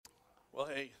Well,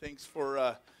 hey, thanks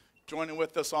for joining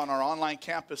with us on our online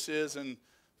campuses, and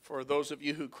for those of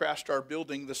you who crashed our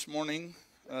building this morning,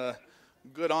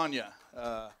 good on you.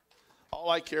 All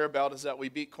I care about is that we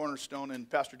beat Cornerstone and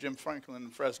Pastor Jim Franklin in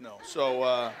Fresno.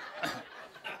 So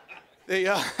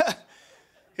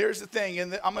here's the thing,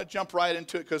 and I'm going to jump right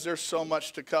into it because there's so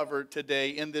much to cover today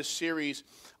in this series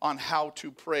on how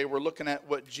to pray. We're looking at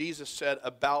what Jesus said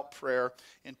about prayer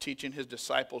and teaching his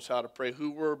disciples how to pray,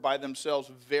 who were by themselves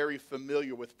very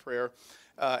familiar with prayer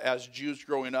as Jews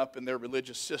growing up in their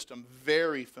religious system,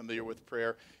 very familiar with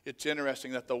prayer. It's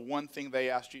interesting that the one thing they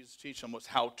asked Jesus to teach them was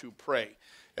how to pray.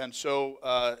 And so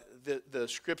the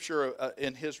scripture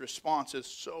in his response is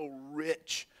so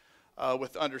rich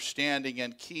with understanding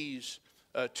and keys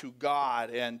to God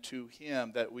and to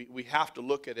him that we have to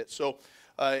look at it. So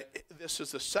this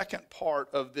is the second part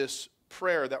of this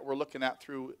prayer that we're looking at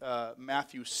through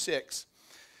Matthew 6.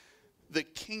 The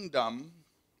kingdom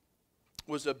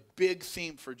was a big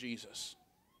theme for Jesus.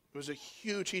 It was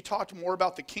he talked more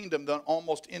about the kingdom than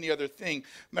almost any other thing.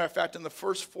 Matter of fact, in the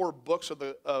first four books of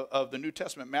the New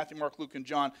Testament, Matthew, Mark, Luke, and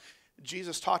John,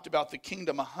 Jesus talked about the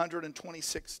kingdom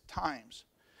 126 times.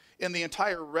 In the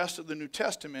entire rest of the New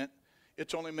Testament,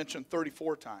 it's only mentioned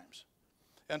 34 times.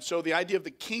 And so the idea of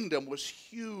the kingdom was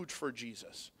huge for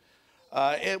Jesus.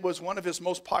 It was one of his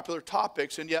most popular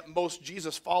topics, and yet most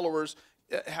Jesus followers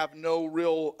have no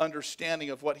real understanding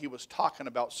of what he was talking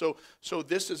about. So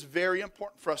this is very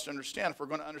important for us to understand. If we're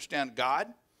going to understand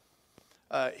God,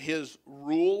 his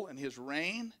rule and his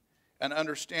reign, and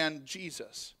understand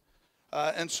Jesus.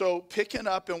 And so picking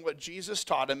up in what Jesus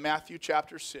taught in Matthew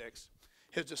chapter 6,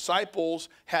 his disciples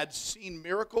had seen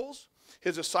miracles.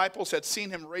 His disciples had seen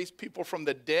him raise people from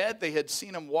the dead. They had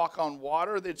seen him walk on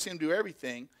water. They'd seen him do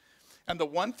everything. And the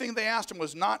one thing they asked him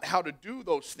was not how to do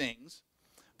those things.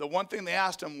 The one thing they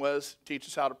asked him was, teach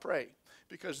us how to pray.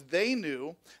 Because they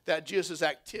knew that Jesus'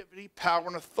 activity, power,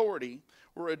 and authority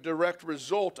were a direct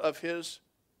result of his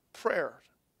prayer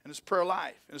and his prayer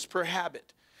life and his prayer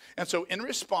habit. And so in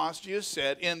response, Jesus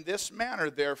said, in this manner,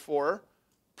 therefore,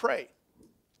 pray.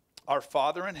 Our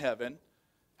Father in heaven,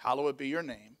 hallowed be your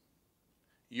name.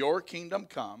 Your kingdom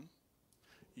come,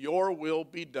 your will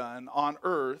be done on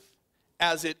earth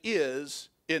as it is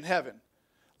in heaven.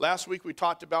 Last week we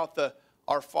talked about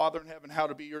our Father in heaven, how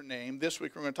to be your name. This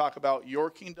week we're going to talk about your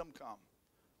kingdom come,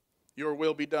 your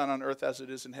will be done on earth as it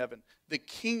is in heaven. The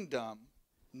kingdom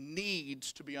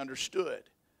needs to be understood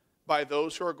by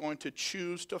those who are going to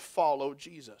choose to follow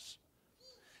Jesus.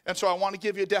 And so I want to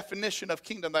give you a definition of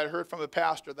kingdom that I heard from a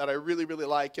pastor that I really, really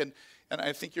like, and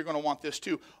I think you're going to want this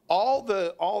too. All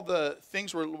the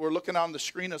things we're looking at on the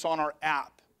screen is on our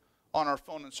app, on our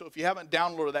phone. And so if you haven't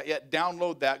downloaded that yet,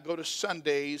 download that. Go to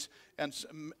Sundays and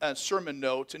sermon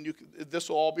notes, and this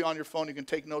will all be on your phone. You can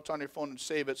take notes on your phone and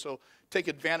save it, so take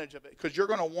advantage of it, because you're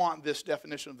going to want this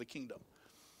definition of the kingdom.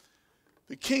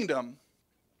 The kingdom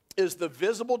is the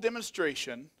visible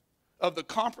demonstration of the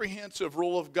comprehensive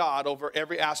rule of God over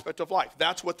every aspect of life.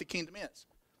 That's what the kingdom is.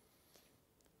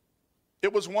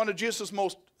 It was one of Jesus'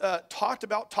 most talked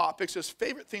about topics, his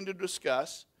favorite thing to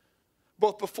discuss,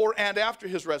 both before and after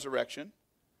his resurrection.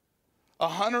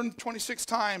 126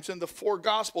 times in the four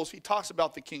Gospels, he talks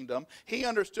about the kingdom. He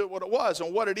understood what it was,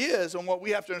 and what it is, and what we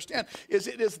have to understand is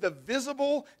it is the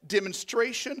visible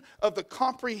demonstration of the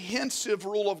comprehensive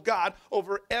rule of God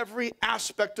over every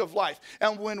aspect of life.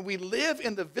 And when we live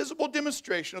in the visible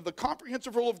demonstration of the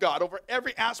comprehensive rule of God over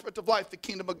every aspect of life, the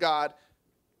kingdom of God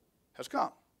has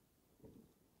come.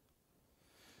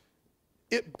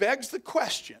 It begs the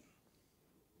question,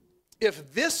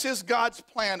 if this is God's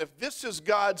plan, if this is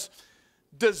God's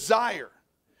desire,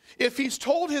 if he's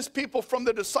told his people from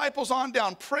the disciples on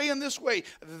down, pray in this way,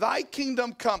 thy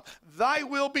kingdom come, thy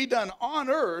will be done on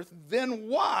earth, then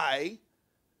why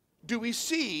do we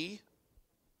see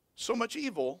so much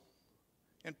evil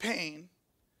and pain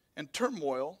and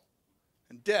turmoil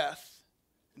and death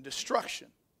and destruction?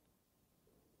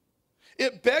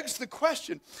 It begs the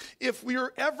question, if we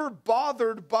are ever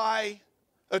bothered by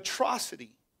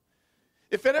atrocity,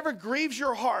 if it ever grieves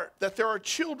your heart that there are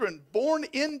children born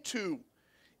into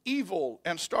evil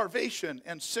and starvation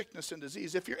and sickness and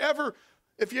disease, if you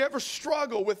ever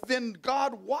struggle with, then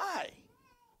God, why?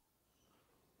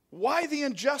 Why the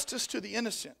injustice to the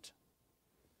innocent?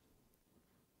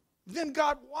 Then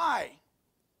God, why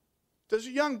does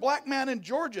a young black man in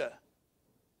Georgia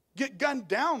get gunned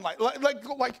down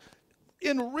like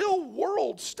in real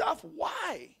world stuff?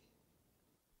 Why?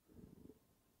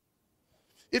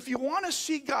 If you want to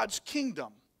see God's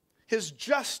kingdom, his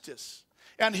justice,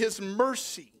 and his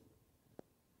mercy,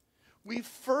 we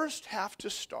first have to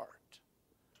start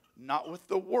not with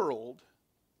the world,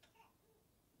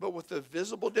 but with the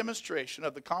visible demonstration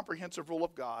of the comprehensive rule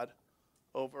of God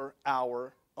over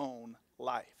our own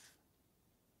life.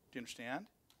 Do you understand?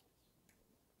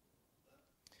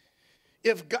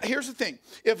 Here's the thing.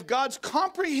 If God's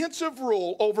comprehensive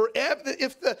rule over, if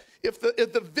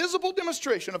the visible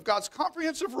demonstration of God's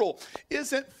comprehensive rule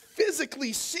isn't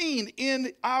physically seen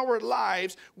in our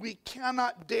lives, we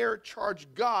cannot dare charge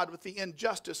God with the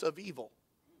injustice of evil.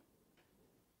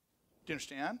 Do you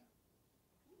understand?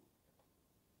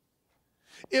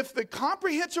 If the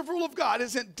comprehensive rule of God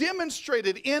isn't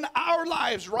demonstrated in our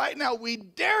lives right now, we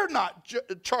dare not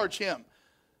charge him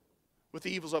with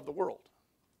the evils of the world.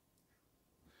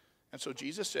 And so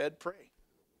Jesus said, pray.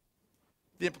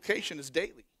 The implication is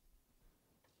daily.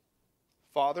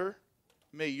 Father,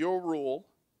 may your rule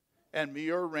and may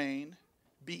your reign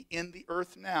be in the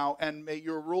earth now, and may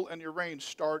your rule and your reign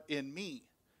start in me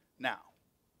now.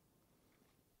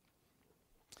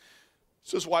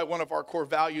 This is why one of our core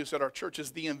values at our church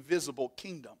is the invisible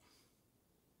kingdom.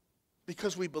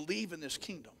 Because we believe in this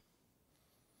kingdom.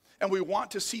 And we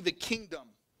want to see the kingdom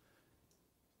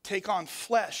take on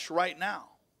flesh right now.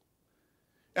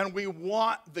 And we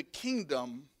want the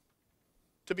kingdom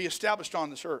to be established on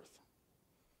this earth.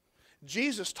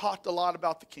 Jesus talked a lot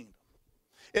about the kingdom.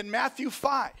 In Matthew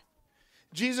 5,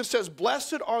 Jesus says,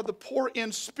 blessed are the poor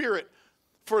in spirit,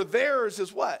 for theirs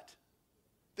is what?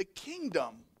 The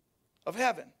kingdom of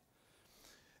heaven.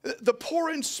 The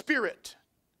poor in spirit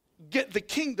get the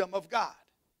kingdom of God.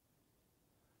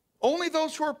 Only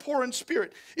those who are poor in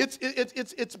spirit.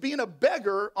 It's being a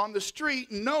beggar on the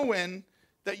street knowing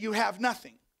that you have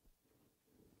nothing.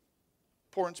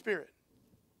 Poor in spirit.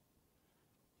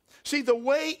 See, the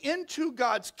way into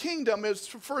God's kingdom is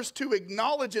first to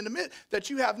acknowledge and admit that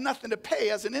you have nothing to pay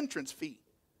as an entrance fee.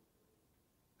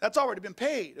 That's already been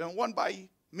paid, and one by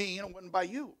me and one by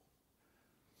you.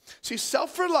 See,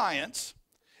 self-reliance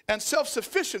and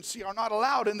self-sufficiency are not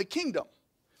allowed in the kingdom.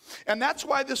 And that's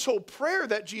why this whole prayer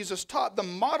that Jesus taught, the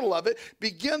model of it,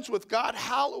 begins with God,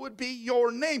 hallowed be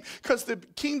your name. Because the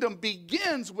kingdom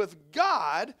begins with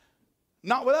God,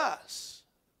 not with us.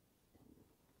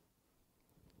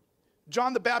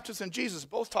 John the Baptist and Jesus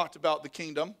both talked about the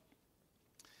kingdom.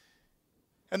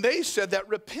 And they said that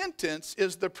repentance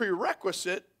is the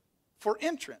prerequisite for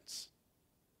entrance.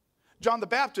 John the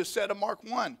Baptist said in Mark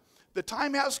 1, the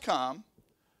time has come,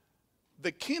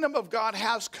 the kingdom of God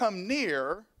has come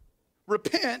near,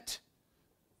 repent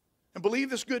and believe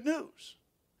this good news.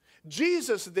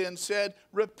 Jesus then said,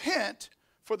 repent,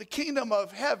 for the kingdom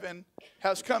of heaven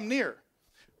has come near.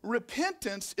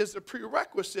 Repentance is the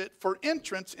prerequisite for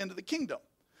entrance into the kingdom.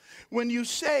 When you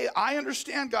say, I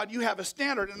understand, God, you have a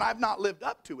standard and I've not lived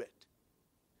up to it.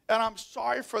 And I'm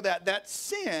sorry for that. That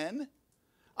sin,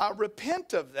 I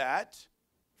repent of that.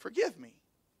 Forgive me.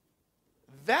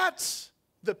 That's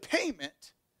the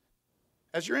payment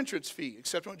as your entrance fee,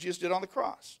 except what Jesus did on the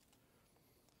cross.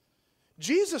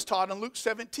 Jesus taught in Luke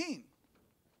 17.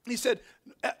 He said,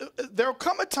 there'll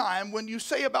come a time when you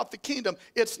say about the kingdom,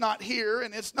 it's not here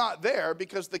and it's not there,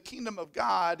 because the kingdom of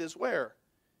God is where?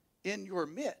 In your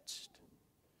midst.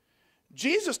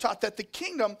 Jesus taught that the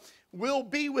kingdom will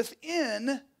be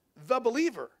within the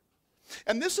believer.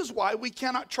 And this is why we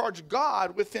cannot charge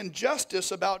God with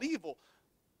injustice about evil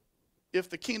if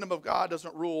the kingdom of God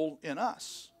doesn't rule in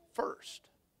us first.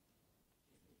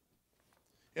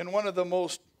 In one of the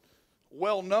most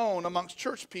well-known amongst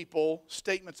church people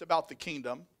statements about the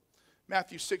kingdom,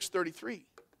 Matthew 6:33.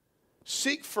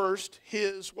 Seek first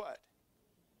his what?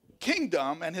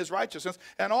 Kingdom and his righteousness,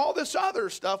 and all this other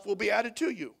stuff will be added to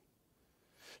you.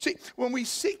 See, when we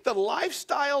seek the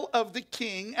lifestyle of the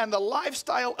king and the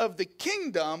lifestyle of the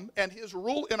kingdom and his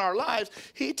rule in our lives,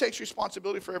 he takes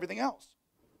responsibility for everything else.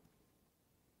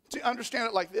 See, understand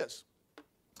it like this.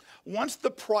 Once the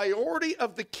priority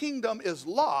of the kingdom is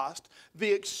lost,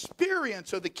 the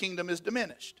experience of the kingdom is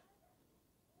diminished.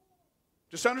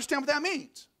 Just understand what that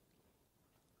means.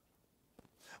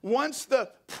 Once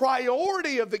the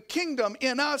priority of the kingdom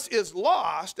in us is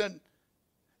lost, and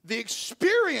the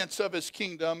experience of his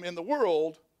kingdom in the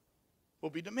world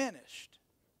will be diminished.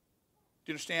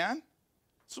 Do you understand?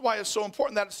 This is why it's so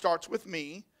important that it starts with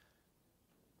me.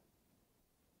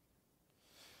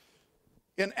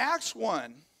 In Acts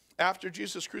 1, after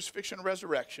Jesus' crucifixion and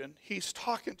resurrection, he's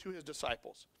talking to his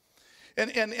disciples. And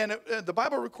the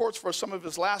Bible records for some of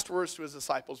his last words to his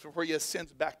disciples before he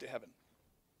ascends back to heaven.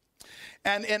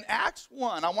 And in Acts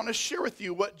 1, I want to share with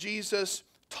you what Jesus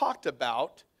talked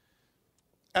about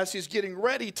as he's getting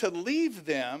ready to leave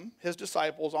them, his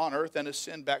disciples on earth, and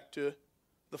ascend back to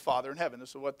the Father in heaven. This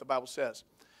is what the Bible says.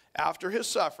 After his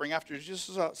suffering, after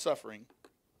Jesus' suffering,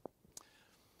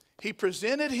 he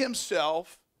presented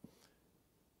himself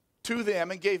to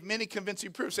them and gave many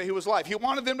convincing proofs that he was alive. He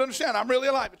wanted them to understand, I'm really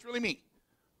alive. It's really me.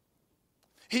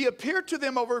 He appeared to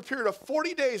them over a period of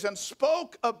 40 days and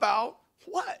spoke about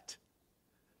what?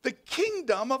 The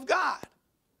kingdom of God.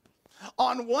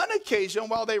 On one occasion,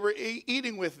 while they were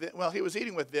eating with them, he was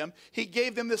eating with them, he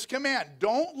gave them this command: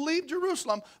 don't leave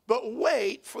Jerusalem, but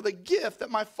wait for the gift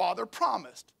that my Father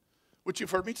promised, which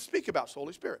you've heard me speak about, the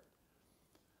Holy Spirit.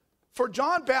 For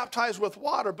John baptized with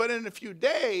water, but in a few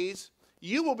days,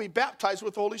 you will be baptized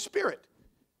with the Holy Spirit.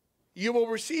 You will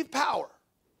receive power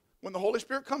when the Holy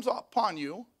Spirit comes upon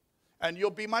you, and you'll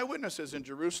be my witnesses in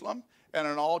Jerusalem and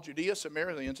in all Judea, Samaria,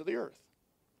 and the ends of the earth.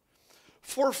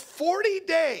 For 40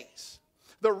 days,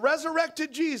 the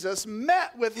resurrected Jesus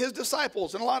met with his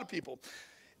disciples and a lot of people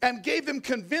and gave them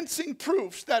convincing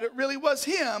proofs that it really was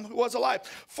him who was alive.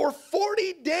 For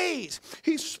 40 days,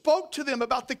 he spoke to them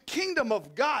about the kingdom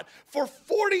of God. For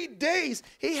 40 days,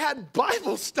 he had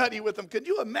Bible study with them. Can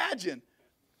you imagine?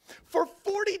 For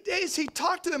 40 days, he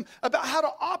talked to them about how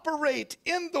to operate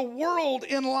in the world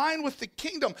in line with the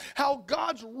kingdom, how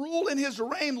God's rule and his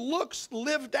reign looks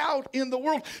lived out in the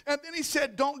world. And then he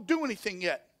said, don't do anything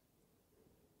yet,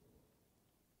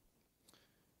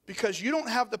 because you don't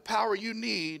have the power you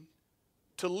need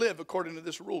to live according to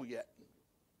this rule yet.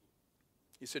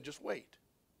 He said, just wait.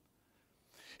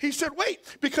 He said, wait,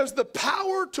 because the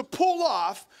power to pull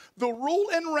off the rule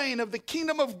and reign of the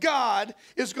kingdom of God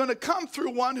is going to come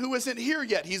through one who isn't here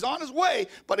yet. He's on his way,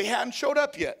 but he hadn't showed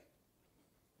up yet.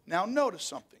 Now notice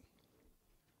something.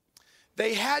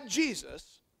 They had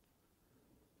Jesus,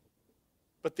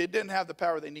 but they didn't have the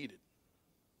power they needed.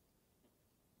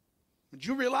 Did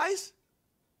you realize?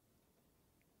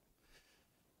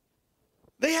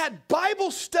 They had Bible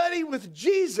study with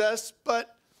Jesus,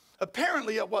 but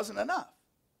apparently it wasn't enough.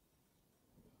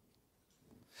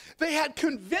 They had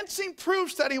convincing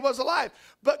proofs that he was alive,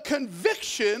 but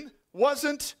conviction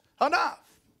wasn't enough.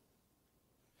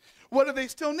 What do they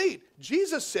still need?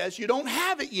 Jesus says you don't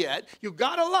have it yet. You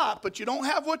got a lot, but you don't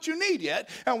have what you need yet,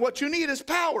 and what you need is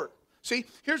power. See,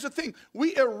 here's the thing.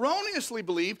 We erroneously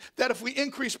believe that if we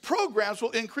increase programs,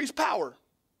 we'll increase power.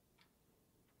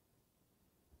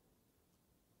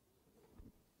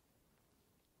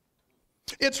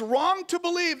 It's wrong to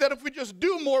believe that if we just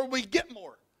do more, we get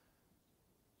more.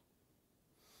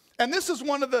 And this is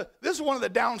one of the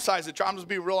downsides of church. I'm just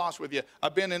be real honest with you.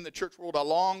 I've been in the church world a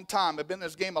long time. I've been in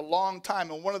this game a long time.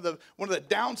 And one of the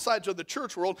downsides of the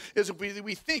church world is if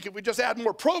we think if we just add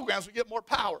more programs, we get more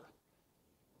power.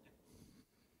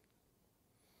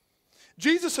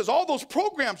 Jesus says all those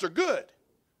programs are good,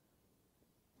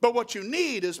 but what you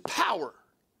need is power.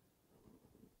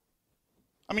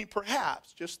 I mean,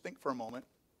 perhaps, just think for a moment,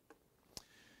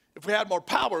 if we had more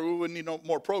power, we wouldn't need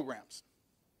more programs.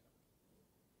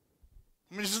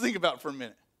 I mean, just think about it for a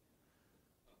minute.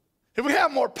 If we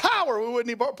had more power, we wouldn't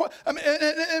need more. I mean,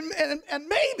 and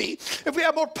maybe if we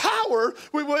had more power,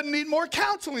 we wouldn't need more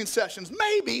counseling sessions.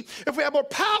 Maybe if we had more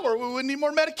power, we wouldn't need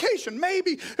more medication.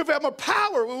 Maybe if we had more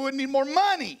power, we wouldn't need more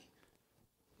money.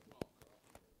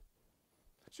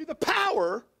 See, the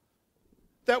power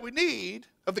that we need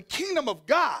of the kingdom of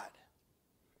God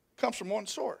comes from one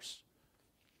source: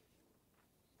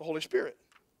 the Holy Spirit.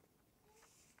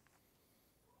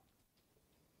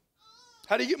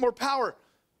 How do you get more power?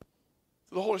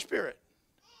 Through the Holy Spirit.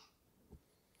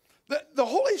 The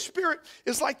Holy Spirit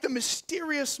is like the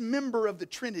mysterious member of the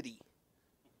Trinity.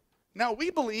 Now, we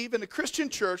believe in the Christian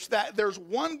church that there's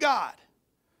one God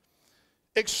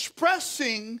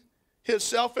expressing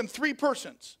himself in three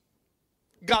persons: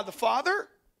 God the Father,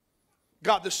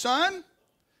 God the Son,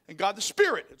 and God the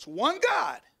Spirit. It's one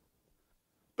God,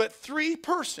 but three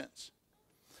persons.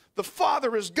 The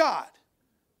Father is God.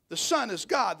 The Son is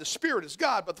God. The Spirit is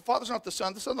God. But the Father's not the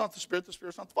Son. The Son's not the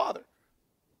Spirit's not the Father.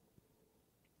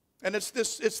 And it's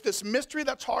this mystery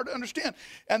that's hard to understand.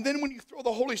 And then when you throw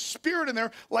the Holy Spirit in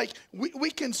there, like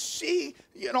we can see,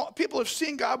 people have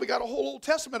seen God. We got a whole Old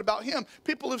Testament about him.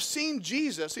 People have seen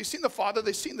Jesus. They've seen the Father.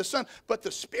 They've seen the Son. But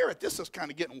the Spirit, this is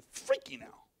kind of getting freaky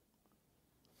now.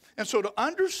 And so to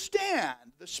understand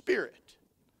the Spirit,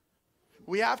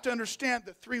 we have to understand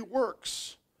the three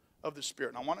works of the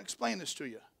Spirit. And I want to explain this to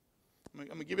you. I'm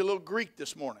going to give you a little Greek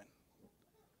this morning.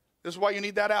 This is why you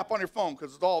need that app on your phone,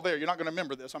 because it's all there. You're not going to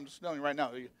remember this. I'm just telling you right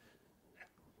now.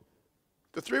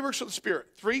 The three works of the Spirit.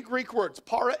 Three Greek words: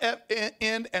 para,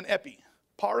 en, and epi.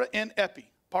 Para, en,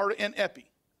 epi. Para, en, epi.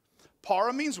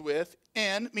 Para means with,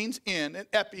 en means in, and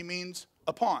epi means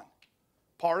upon.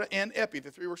 Para, en, epi, the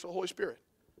three works of the Holy Spirit.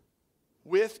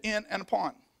 With, in, and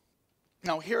upon.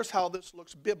 Now, here's how this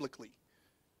looks biblically.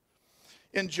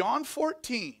 In John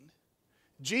 14,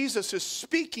 Jesus is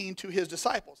speaking to his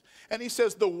disciples. And he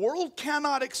says, the world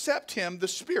cannot accept him, the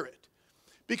Spirit,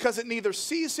 because it neither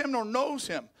sees him nor knows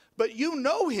him. But you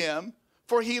know him,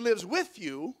 for he lives with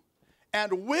you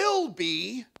and will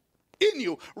be in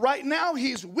you. Right now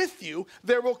he's with you.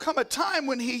 There will come a time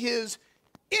when he is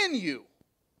in you.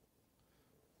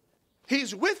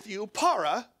 He's with you,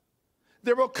 para.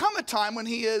 There will come a time when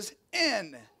he is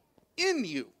in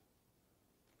you.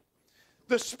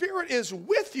 The Spirit is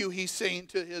with you, he's saying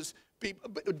to his people,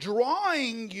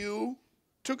 drawing you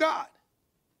to God.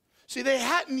 See, they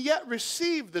hadn't yet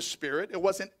received the Spirit. It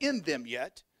wasn't in them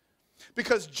yet,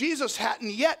 because Jesus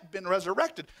hadn't yet been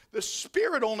resurrected. The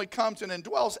Spirit only comes and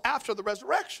indwells after the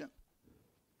resurrection.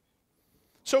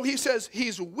 So he says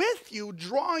he's with you,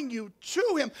 drawing you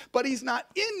to him, but he's not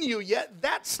in you yet.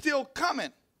 That's still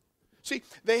coming. See,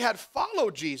 they had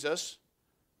followed Jesus,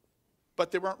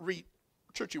 but they weren't,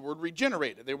 churchy word,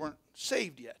 regenerated. They weren't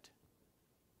saved yet.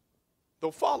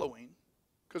 Though following,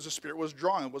 because the Spirit was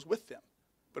drawing, was with them,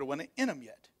 but it wasn't in them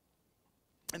yet.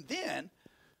 And then,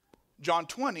 John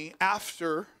 20,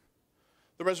 after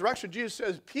the resurrection, Jesus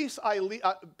says, peace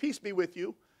be with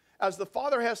you. As the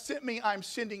Father has sent me, I'm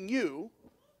sending you.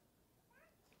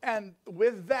 And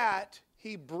with that,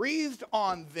 he breathed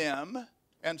on them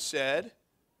and said,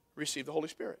 receive the Holy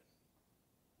Spirit.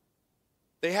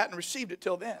 They hadn't received it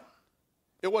till then.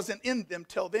 It wasn't in them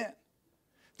till then.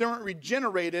 They weren't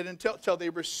regenerated until they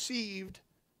received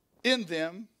in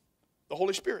them the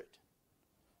Holy Spirit.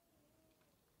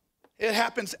 It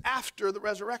happens after the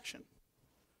resurrection.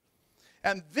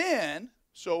 And then,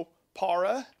 so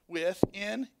para, with,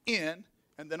 in, and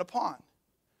then upon.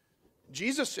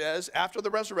 Jesus says, after the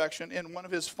resurrection, in one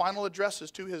of his final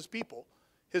addresses to his people,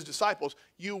 his disciples,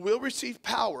 you will receive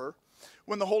power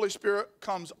when the Holy Spirit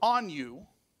comes on you.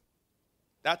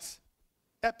 That's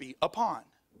epi, upon.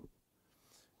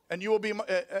 And you'll be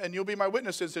my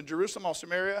witnesses in Jerusalem, all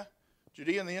Samaria,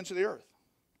 Judea, and the ends of the earth.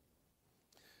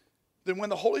 Then when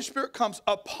the Holy Spirit comes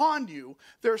upon you,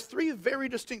 there's three very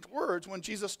distinct words when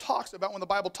Jesus talks about, when the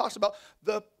Bible talks about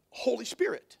the Holy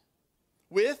Spirit.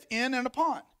 With, in, and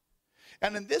upon.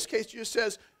 And in this case, Jesus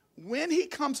says, when he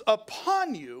comes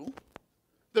upon you,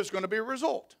 there's going to be a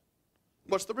result.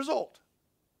 What's the result?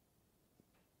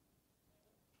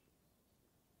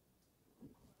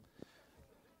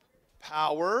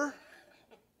 Power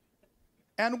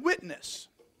and witness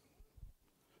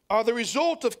are the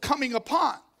result of coming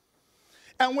upon.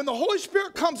 And when the Holy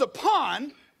Spirit comes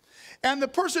upon, and the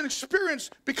person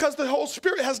experienced, because the Holy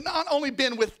Spirit has not only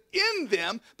been within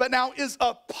them, but now is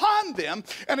upon them,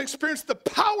 and experienced the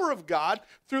power of God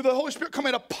through the Holy Spirit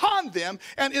coming upon them,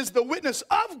 and is the witness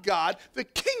of God, the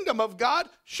kingdom of God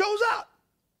shows up.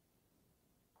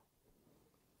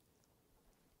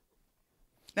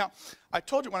 Now, I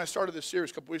told you when I started this series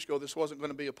a couple weeks ago, this wasn't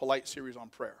going to be a polite series on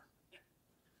prayer.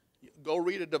 Go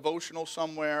read a devotional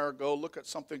somewhere. Go look at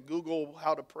something. Google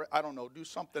how to pray. I don't know. Do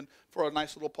something for a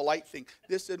nice little polite thing.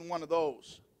 This isn't one of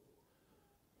those.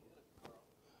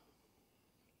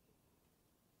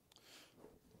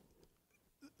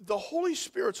 The Holy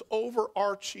Spirit's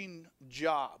overarching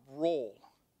job, role,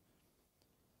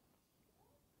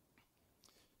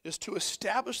 is to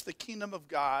establish the kingdom of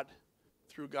God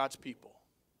through God's people.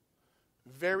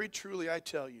 Very truly, I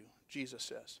tell you, Jesus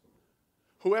says,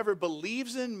 whoever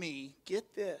believes in me,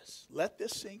 get this, let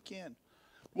this sink in,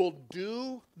 will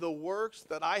do the works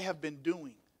that I have been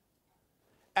doing.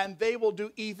 And they will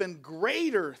do even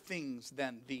greater things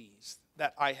than these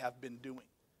that I have been doing.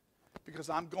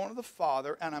 Because I'm going to the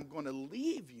Father, and I'm going to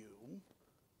leave you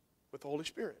with the Holy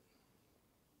Spirit.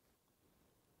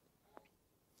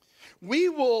 We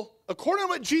will, according to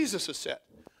what Jesus has said,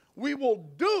 we will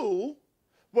do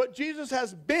what Jesus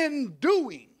has been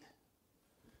doing.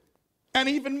 And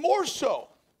even more so.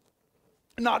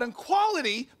 Not in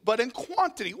quality, but in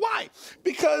quantity. Why?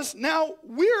 Because now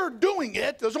we're doing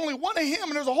it. There's only one of him,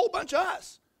 and there's a whole bunch of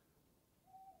us.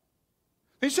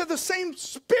 He said the same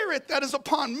Spirit that is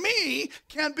upon me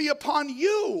can be upon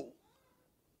you.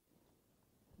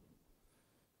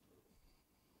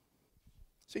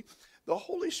 See, the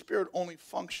Holy Spirit only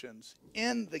functions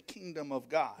in the kingdom of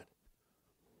God,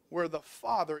 where the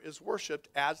Father is worshiped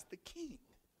as the King.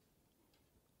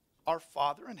 Our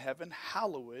Father in heaven,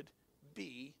 hallowed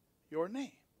be your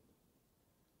name.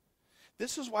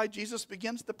 This is why Jesus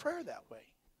begins the prayer that way.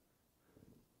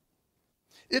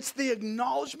 It's the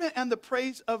acknowledgement and the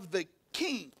praise of the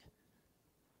King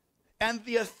and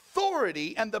the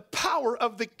authority and the power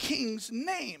of the King's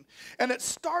name. And it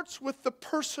starts with the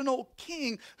personal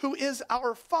King who is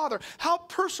our Father. How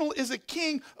personal is a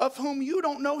king of whom you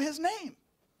don't know his name?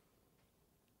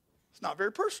 It's not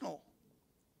very personal.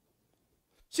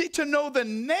 See, to know the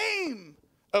name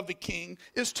of the king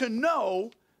is to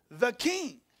know the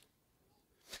king.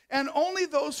 And only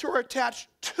those who are attached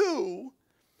to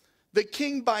the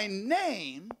king by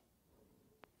name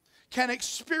can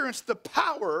experience the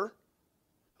power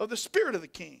of the Spirit of the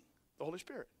king, the Holy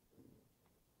Spirit.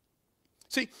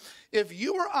 See, if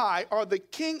you or I are the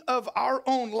king of our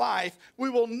own life, we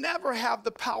will never have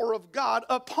the power of God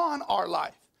upon our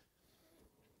life.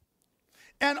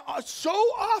 And so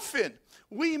often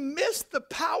we miss the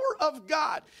power of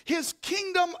God, his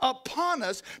kingdom upon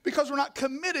us, because we're not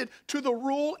committed to the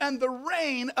rule and the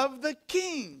reign of the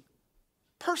king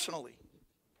personally.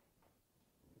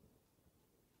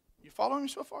 You following me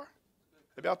so far?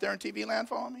 Maybe out there in TV land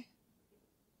following me?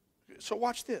 So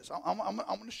watch this. I'm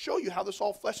going to show you how this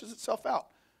all fleshes itself out.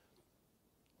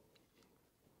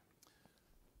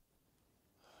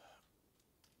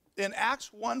 In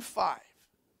Acts 1:5,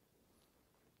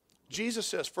 Jesus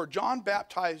says, for John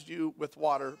baptized you with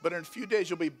water, but in a few days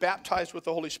you'll be baptized with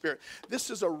the Holy Spirit. This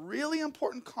is a really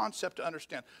important concept to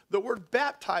understand. The word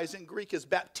baptize in Greek is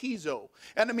baptizo,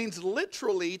 and it means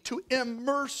literally to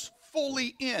immerse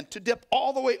fully in, to dip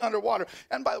all the way underwater.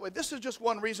 And by the way, this is just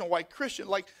one reason why Christian,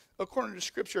 like according to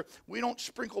Scripture, we don't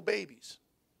sprinkle babies.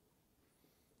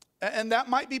 And that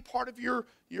might be part of your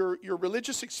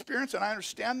religious experience, and I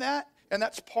understand that, and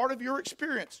that's part of your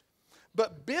experience.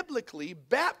 But biblically,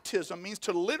 baptism means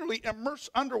to literally immerse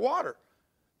underwater,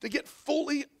 to get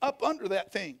fully up under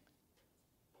that thing.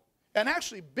 And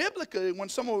actually, biblically, when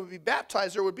someone would be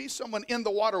baptized, there would be someone in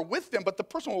the water with them, but the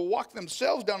person will walk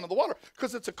themselves down to the water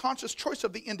because it's a conscious choice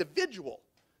of the individual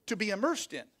to be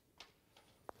immersed in.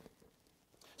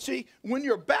 See, when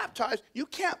you're baptized, you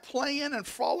can't play in and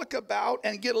frolic about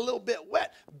and get a little bit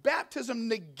wet. Baptism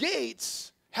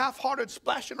negates half-hearted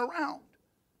splashing around.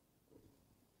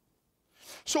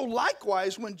 So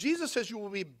likewise, when Jesus says you will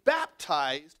be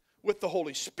baptized with the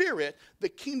Holy Spirit, the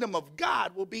kingdom of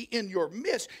God will be in your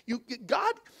midst.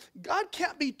 God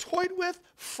can't be toyed with,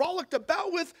 frolicked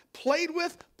about with, played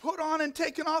with, put on and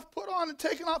taken off, put on and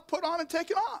taken off, put on and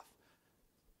taken off.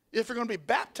 If you're going to be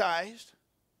baptized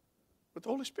with the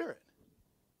Holy Spirit.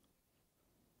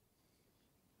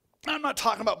 I'm not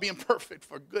talking about being perfect,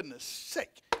 for goodness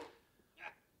sake.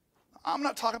 I'm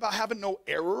not talking about having no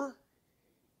error.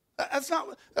 That's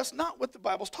not what the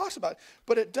Bible talks about.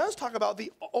 But it does talk about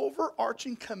the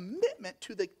overarching commitment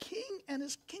to the king and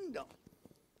his kingdom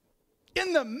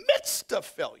in the midst of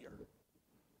failure.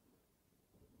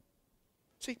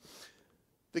 See,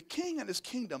 the king and his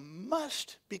kingdom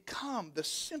must become the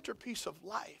centerpiece of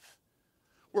life,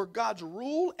 where God's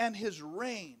rule and his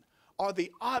reign are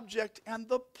the object and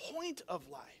the point of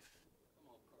life.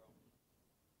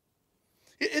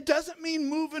 It doesn't mean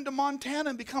moving to Montana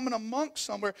and becoming a monk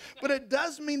somewhere, but it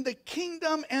does mean the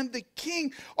kingdom and the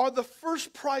king are the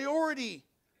first priority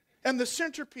and the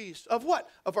centerpiece of what?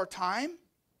 Of our time,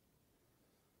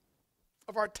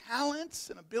 of our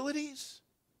talents and abilities,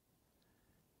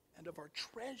 and of our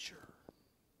treasure.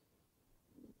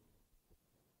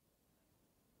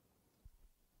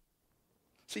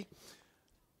 See,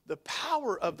 the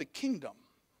power of the kingdom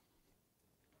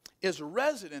is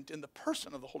resident in the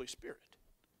person of the Holy Spirit.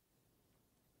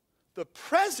 The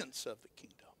presence of the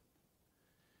kingdom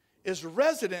is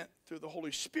resident through the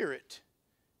Holy Spirit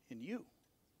in you. Do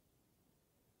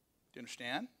you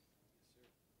understand?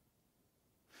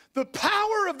 The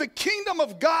power of the kingdom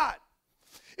of God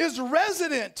is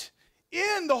resident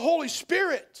in the Holy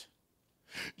Spirit.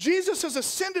 Jesus has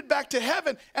ascended back to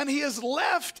heaven, and he has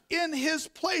left in his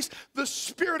place the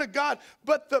Spirit of God.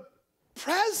 But the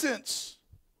presence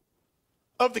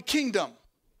of the kingdom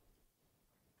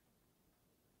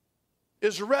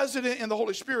is resident in the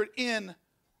Holy Spirit in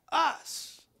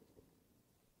us.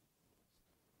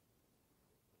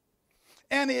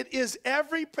 And it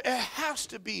has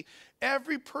to be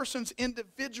every person's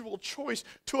individual choice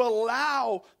to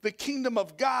allow the kingdom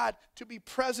of God to be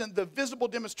present, the visible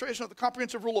demonstration of the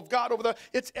comprehensive rule of God over there.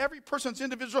 It's every person's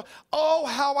individual. Oh,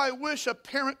 how I wish a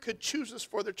parent could choose this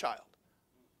for their child.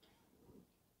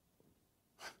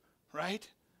 Right?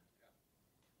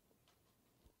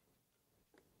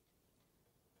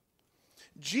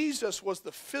 Jesus was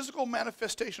the physical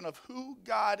manifestation of who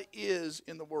God is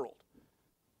in the world.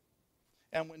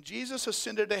 And when Jesus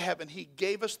ascended to heaven, he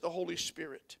gave us the Holy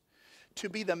Spirit to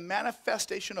be the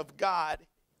manifestation of God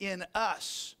in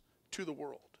us to the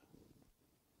world.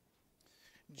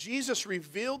 Jesus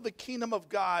revealed the kingdom of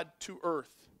God to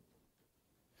earth.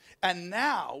 And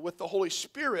now, with the Holy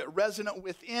Spirit resonant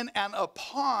within and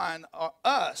upon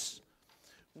us,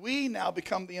 we now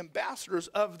become the ambassadors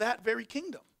of that very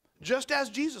kingdom, just as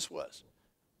Jesus was.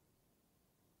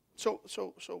 So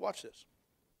watch this.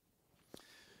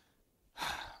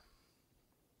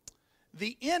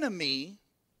 the enemy,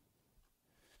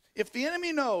 if the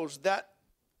enemy knows that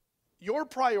your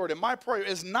priority, my priority,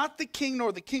 is not the king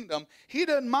nor the kingdom, he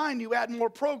doesn't mind you adding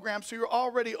more programs so you're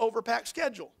already overpacked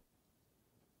schedule.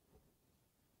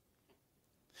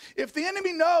 If the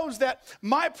enemy knows that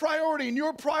my priority and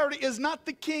your priority is not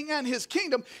the king and his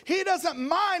kingdom, he doesn't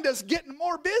mind us getting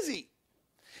more busy.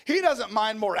 He doesn't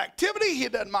mind more activity. He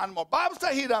doesn't mind more Bible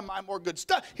study. He doesn't mind more good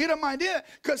stuff. He doesn't mind it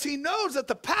because he knows that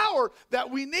the power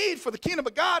that we need for the kingdom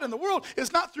of God in the world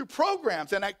is not through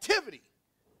programs and activity.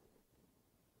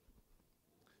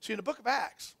 See, in the book of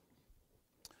Acts,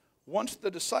 once the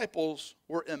disciples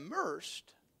were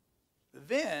immersed,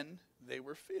 then they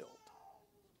were filled.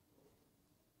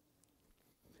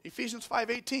 Ephesians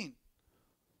 5:18,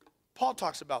 Paul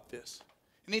talks about this.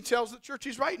 And he tells the church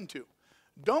he's writing to,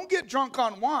 don't get drunk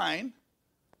on wine,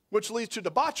 which leads to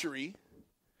debauchery.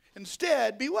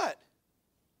 Instead, be what?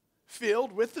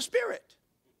 Filled with the Spirit.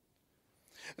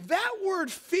 That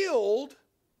word filled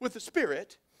with the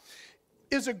Spirit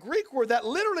is a Greek word that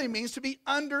literally means to be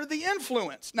under the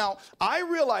influence. Now, I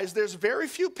realize there's very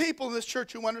few people in this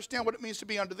church who understand what it means to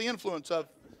be under the influence of.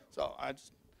 So I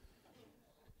just...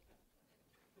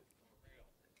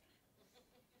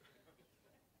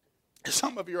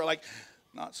 Some of you are like,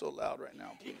 not so loud right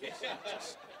now, please.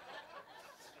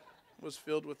 Was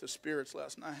filled with the spirits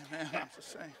last night, man. I'm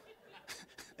just saying.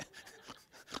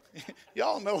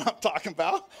 Y'all know what I'm talking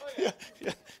about. Yeah.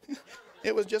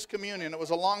 It was just communion. It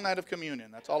was a long night of communion.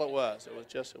 That's all it was. It was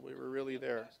just that we were really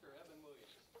there.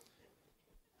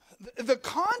 The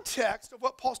context of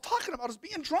what Paul's talking about is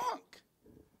being drunk.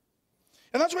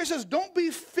 And that's why he says, don't be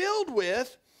filled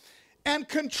with and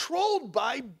controlled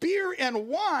by beer and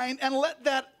wine and let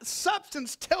that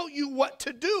substance tell you what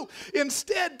to do.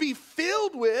 Instead, be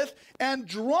filled with and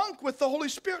drunk with the Holy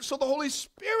Spirit. So the Holy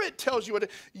Spirit tells you what to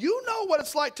do. You know what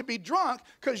it's like to be drunk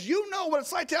because you know what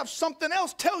it's like to have something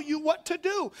else tell you what to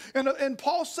do. And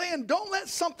Paul's saying, don't let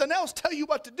something else tell you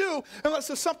what to do unless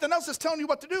there's something else that's telling you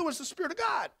what to do is the Spirit of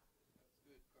God.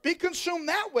 Be consumed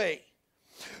that way.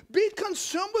 Be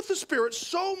consumed with the Spirit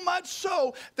so much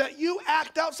so that you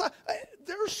act outside.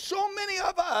 There are so many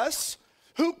of us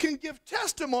who can give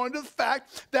testimony to the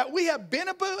fact that we have been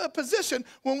in a position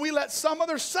when we let some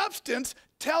other substance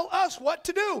tell us what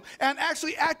to do and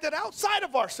actually acted outside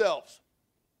of ourselves.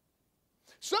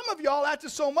 Some of y'all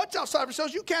acted so much outside of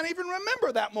yourselves you can't even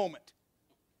remember that moment.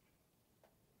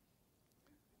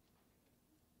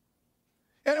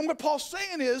 And what Paul's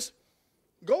saying is,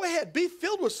 go ahead, be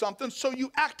filled with something so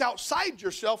you act outside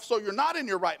yourself so you're not in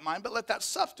your right mind, but let that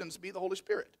substance be the Holy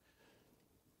Spirit.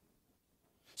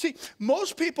 See,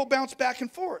 most people bounce back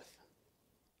and forth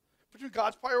between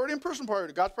God's priority and personal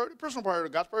priority, God's priority, personal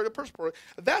priority, God's priority, personal priority.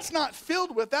 That's not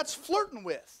filled with, that's flirting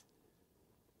with.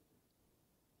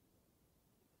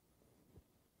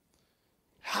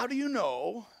 How do you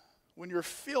know when you're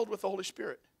filled with the Holy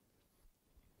Spirit?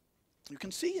 You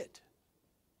can see it.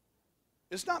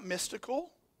 It's not mystical.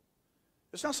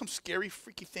 It's not some scary,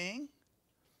 freaky thing.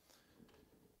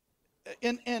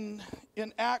 In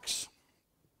Acts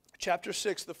chapter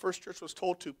 6, the first church was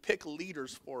told to pick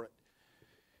leaders for it.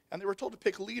 And they were told to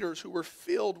pick leaders who were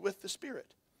filled with the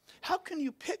Spirit. How can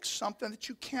you pick something that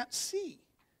you can't see?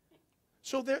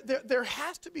 So there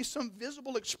has to be some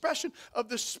visible expression of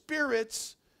the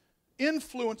Spirit's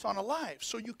influence on a life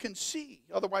so you can see.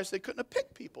 Otherwise, they couldn't have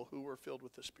picked people who were filled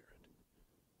with the Spirit.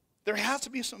 There has to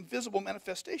be some visible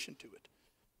manifestation to it.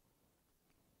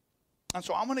 And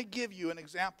so I'm going to give you an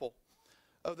example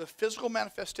of the physical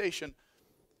manifestation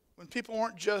when people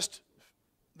weren't just,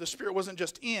 the Spirit wasn't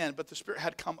just in, but the Spirit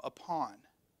had come upon.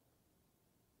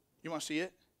 You want to see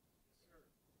it?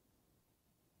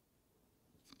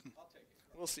 I'll take it.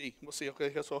 We'll see. We'll see.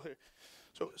 Okay,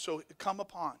 so come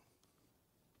upon.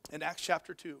 In Acts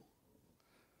chapter 2.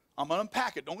 I'm going to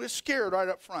unpack it. Don't get scared right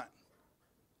up front.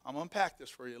 I'm going to unpack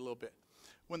this for you a little bit.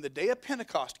 When the day of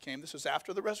Pentecost came, this is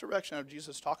after the resurrection of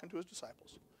Jesus talking to his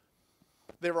disciples.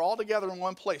 They were all together in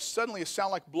one place. Suddenly a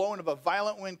sound like blowing of a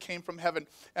violent wind came from heaven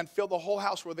and filled the whole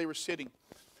house where they were sitting.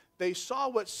 They saw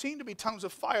what seemed to be tongues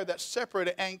of fire that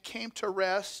separated and came to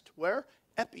rest, where?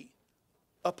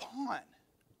 Upon.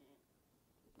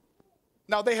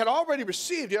 Now they had already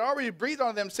received, he had already breathed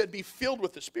on them and said, be filled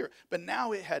with the Spirit. But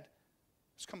now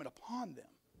it's coming upon them.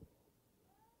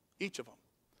 Each of them.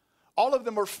 All of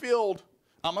them were filled.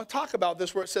 I'm going to talk about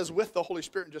this where it says with the Holy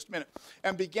Spirit in just a minute.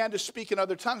 And began to speak in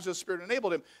other tongues as the Spirit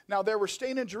enabled him. Now there were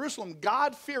staying in Jerusalem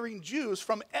God-fearing Jews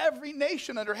from every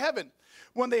nation under heaven.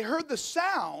 When they heard the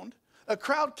sound, a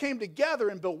crowd came together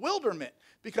in bewilderment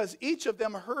because each of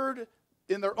them heard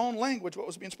in their own language what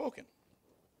was being spoken.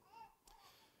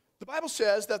 The Bible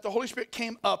says that the Holy Spirit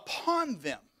came upon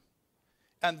them.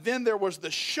 And then there was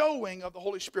the showing of the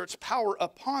Holy Spirit's power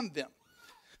upon them.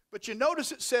 But you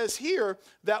notice it says here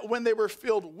that when they were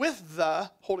filled with the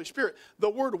Holy Spirit, the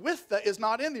word with the is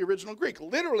not in the original Greek.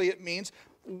 Literally it means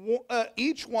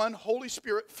each one Holy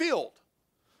Spirit filled.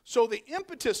 So the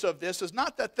impetus of this is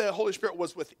not that the Holy Spirit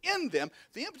was within them.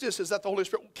 The impetus is that the Holy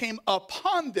Spirit came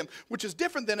upon them, which is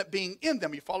different than it being in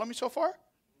them. You follow me so far?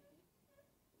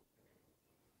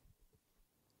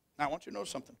 Now I want you to know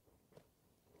something.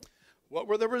 What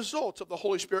were the results of the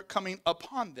Holy Spirit coming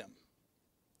upon them?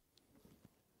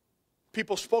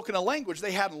 People spoke in a language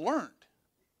they hadn't learned.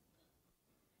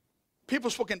 People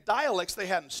spoke in dialects they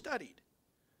hadn't studied.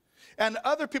 And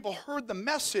other people heard the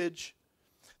message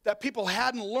that people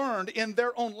hadn't learned in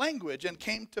their own language and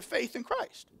came to faith in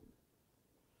Christ.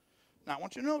 Now, I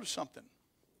want you to notice something.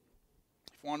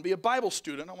 If you want to be a Bible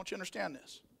student, I want you to understand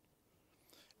this.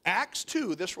 Acts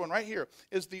 2, this one right here,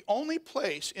 is the only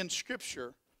place in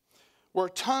Scripture where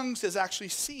tongues is actually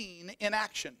seen in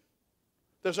action.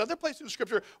 There's other places in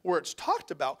Scripture where it's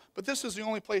talked about, but this is the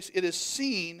only place it is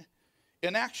seen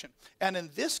in action. And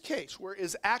in this case, where it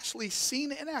is actually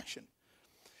seen in action,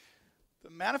 the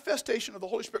manifestation of the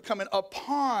Holy Spirit coming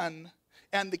upon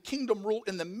and the kingdom rule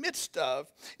in the midst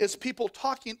of is people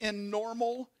talking in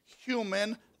normal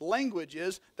human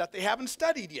languages that they haven't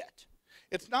studied yet.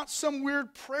 It's not some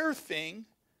weird prayer thing.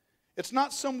 It's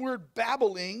not some weird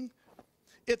babbling.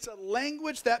 It's a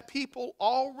language that people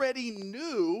already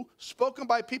knew, spoken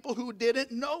by people who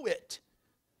didn't know it.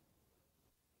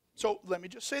 So let me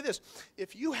just say this.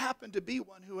 If you happen to be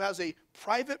one who has a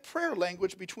private prayer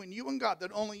language between you and God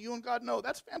that only you and God know,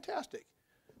 that's fantastic.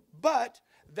 But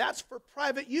that's for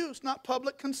private use, not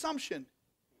public consumption.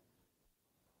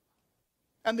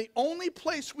 And the only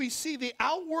place we see the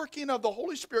outworking of the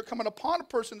Holy Spirit coming upon a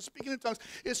person speaking in tongues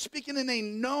is speaking in a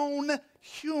known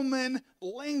human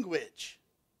language.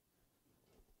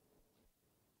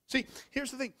 See,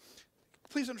 here's the thing.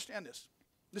 Please understand this.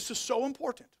 This is so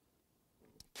important.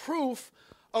 Proof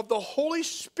of the Holy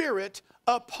Spirit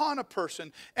upon a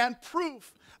person and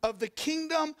proof of the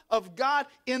kingdom of God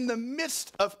in the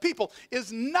midst of people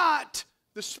is not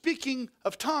the speaking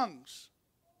of tongues.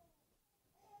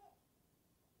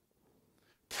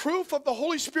 Proof of the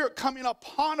Holy Spirit coming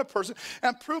upon a person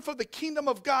and proof of the kingdom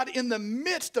of God in the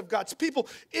midst of God's people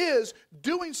is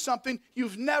doing something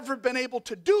you've never been able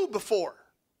to do before.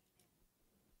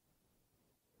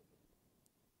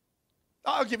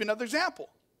 I'll give you another example.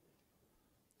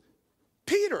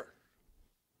 Peter,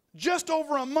 just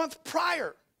over a month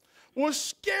prior, was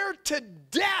scared to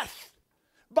death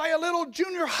by a little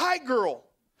junior high girl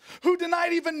who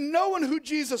denied even knowing who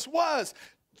Jesus was,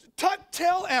 tucked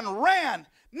tail and ran.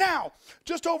 Now,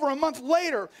 just over a month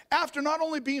later, after not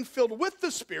only being filled with the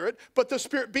Spirit, but the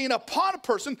Spirit being upon a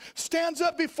person, stands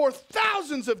up before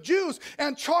thousands of Jews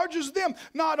and charges them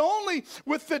not only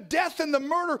with the death and the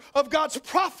murder of God's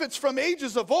prophets from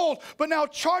ages of old, but now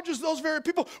charges those very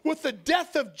people with the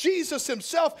death of Jesus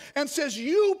himself and says,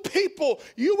 you people,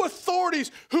 you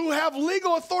authorities who have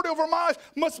legal authority over my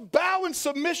life must bow in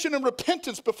submission and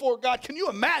repentance before God. Can you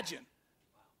imagine?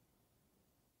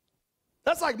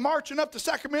 That's like marching up to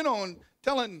Sacramento and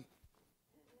telling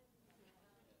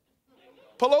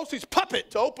Pelosi's puppet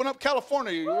to open up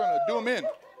California. You're going to do them in. You know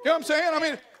what I'm saying? I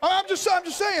mean, I'm just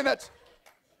saying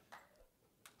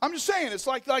I'm just saying it's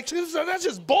like that's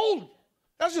just bold.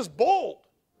 That's just bold.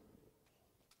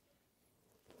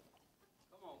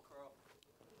 Come on, Carl.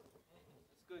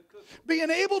 That's good cooking. Being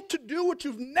able to do what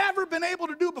you've never been able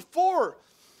to do before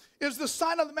is the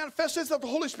sign of the manifestation that the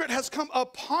Holy Spirit has come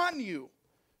upon you.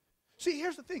 See,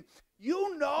 here's the thing.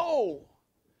 You know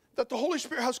that the Holy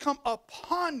Spirit has come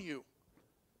upon you.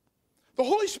 The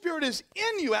Holy Spirit is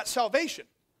in you at salvation.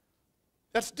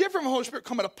 That's different from the Holy Spirit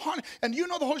coming upon you. And you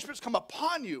know the Holy Spirit's come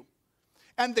upon you.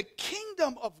 And the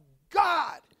kingdom of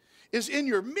God is in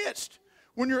your midst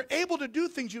when you're able to do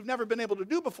things you've never been able to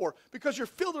do before because you're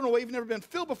filled in a way you've never been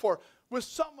filled before with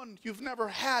someone you've never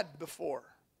had before.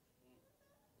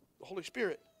 The Holy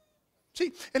Spirit.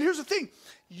 See, and here's the thing.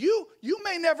 You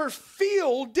may never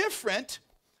feel different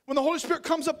when the Holy Spirit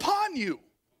comes upon you.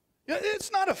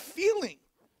 It's not a feeling.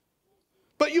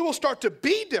 But you will start to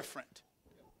be different.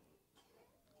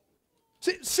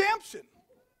 See, Samson,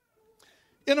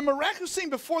 in a miraculous scene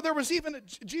before there was even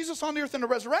Jesus on the earth in the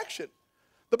resurrection,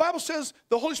 the Bible says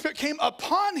the Holy Spirit came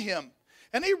upon him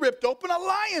and he ripped open a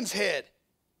lion's head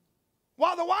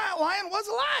while the lion was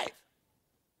alive.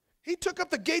 He took up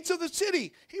the gates of the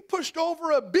city. He pushed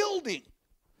over a building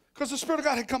because the Spirit of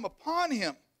God had come upon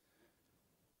him.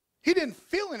 He didn't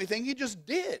feel anything. He just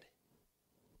did.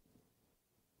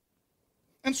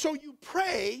 And so you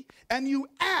pray and you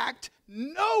act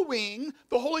knowing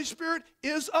the Holy Spirit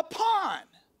is upon.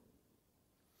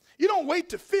 You don't wait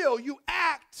to feel, you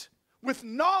act with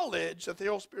knowledge that the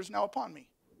Holy Spirit is now upon me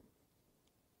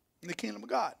in the kingdom of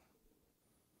God.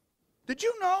 Did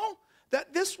you know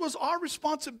that this was our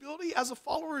responsibility as a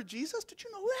follower of Jesus? Did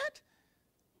you know that?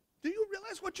 Do you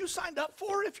realize what you signed up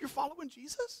for if you're following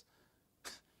Jesus?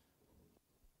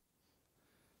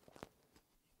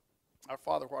 Our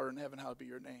Father who art in heaven, hallowed be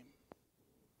your name.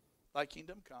 Thy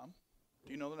kingdom come.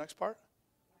 Do you know the next part?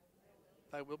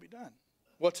 Thy will be done.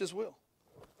 What's his will?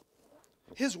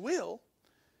 His will,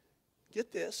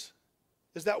 get this,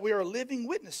 is that we are living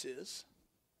witnesses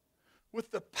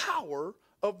with the power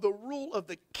of the rule of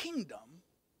the kingdom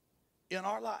in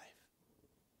our life.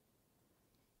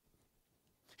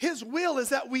 His will is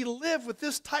that we live with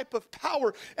this type of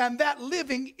power, and that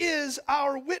living is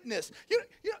our witness.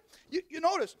 You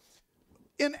notice,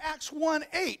 in Acts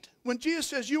 1:8, when Jesus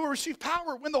says, you will receive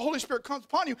power when the Holy Spirit comes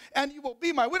upon you, and you will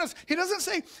be my witness. He doesn't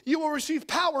say you will receive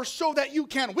power so that you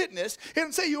can witness. He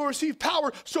doesn't say you will receive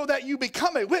power so that you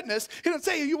become a witness. He doesn't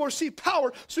say you will receive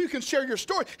power so you can share your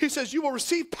story. He says you will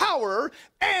receive power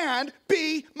and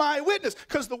be my witness.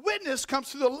 Because the witness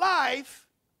comes through the life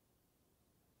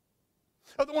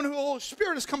of the one who the Holy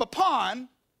Spirit has come upon,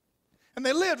 and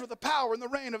they lived with the power and the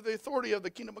reign of the authority of the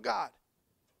kingdom of God.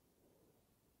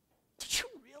 Did you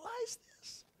realize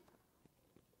this?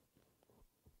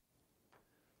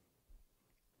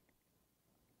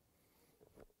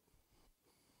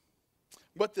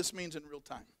 What this means in real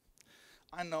time.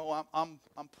 I know I'm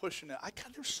pushing it.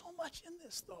 There's so much in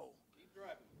this, though. Keep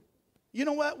driving. You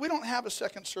know what? We don't have a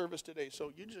second service today,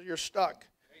 so you're stuck.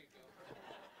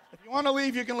 If you want to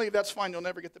leave, you can leave. That's fine. You'll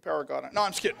never get the power of God. No,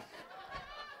 I'm just kidding.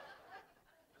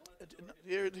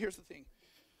 Here's the thing.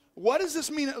 What does this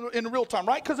mean in real time,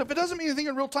 right? Because if it doesn't mean anything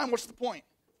in real time, what's the point?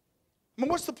 I mean,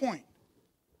 what's the point?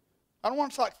 I don't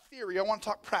want to talk theory. I want to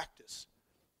talk practice.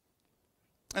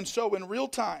 And so in real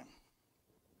time,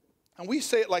 and we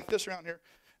say it like this around here,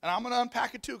 and I'm going to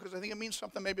unpack it too because I think it means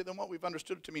something maybe than what we've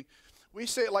understood it to mean. We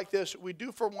say it like this: we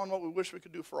do for one what we wish we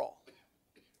could do for all.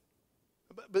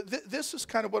 But this is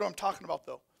kind of what I'm talking about,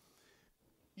 though.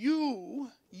 You,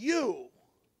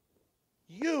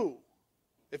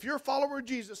 if you're a follower of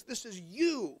Jesus, this is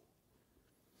you.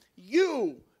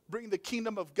 You bring the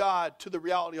kingdom of God to the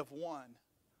reality of one,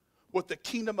 what the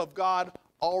kingdom of God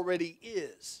already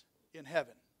is in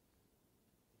heaven.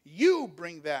 You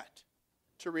bring that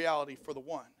to reality for the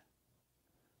one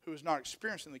who is not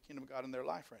experiencing the kingdom of God in their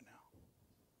life right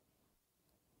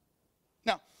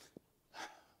now. Now,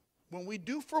 when we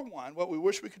do for one what we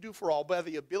wish we could do for all by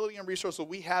the ability and resources that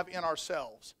we have in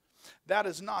ourselves, that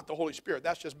is not the Holy Spirit.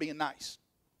 That's just being nice.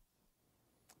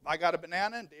 If I got a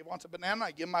banana and Dave wants a banana,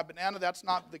 I give him my banana. That's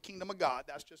not the kingdom of God.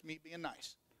 That's just me being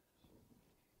nice.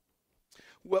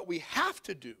 What we have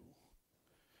to do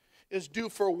is do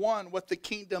for one what the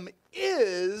kingdom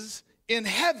is in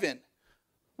heaven,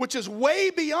 which is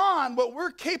way beyond what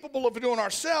we're capable of doing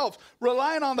ourselves,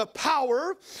 relying on the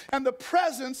power and the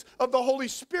presence of the Holy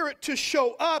Spirit to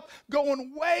show up,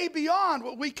 going way beyond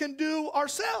what we can do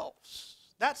ourselves.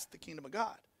 That's the kingdom of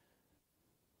God.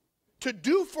 To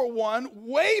do for one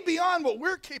way beyond what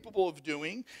we're capable of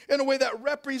doing in a way that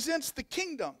represents the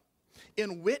kingdom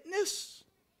in witness,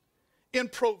 in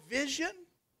provision,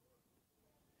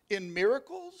 in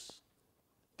miracles,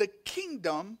 the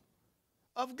kingdom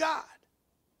of God.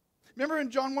 Remember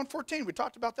in John 1:14, we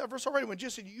talked about that verse already, when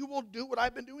Jesus said, you will do what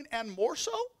I've been doing and more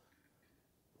so?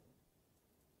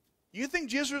 You think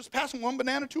Jesus was passing one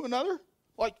banana to another?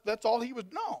 Like that's all he was?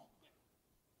 No.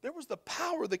 There was the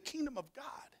power of the kingdom of God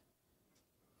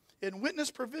in witness,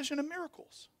 provision, and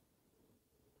miracles.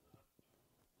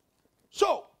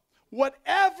 So,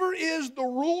 whatever is the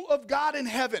rule of God in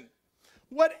heaven,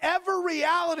 whatever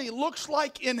reality looks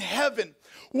like in heaven,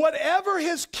 whatever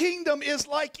his kingdom is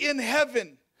like in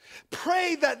heaven,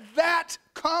 pray that that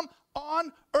come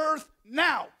on earth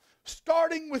now,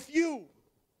 starting with you.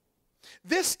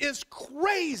 This is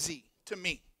crazy to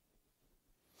me,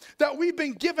 that we've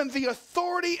been given the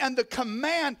authority and the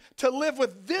command to live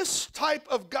with this type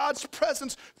of God's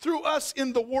presence through us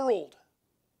in the world.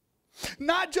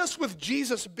 Not just with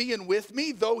Jesus being with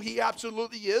me, though he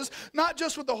absolutely is. Not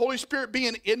just with the Holy Spirit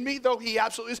being in me, though he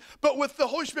absolutely is. But with the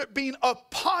Holy Spirit being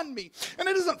upon me. And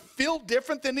it doesn't feel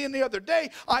different than any other day.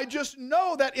 I just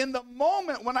know that in the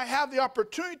moment when I have the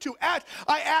opportunity to act,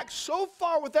 I act so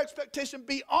far with expectation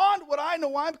beyond what I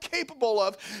know I'm capable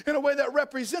of in a way that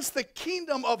represents the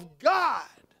kingdom of God.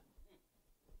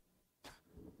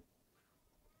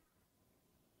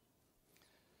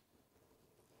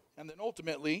 And then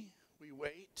ultimately, we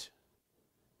wait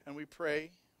and we pray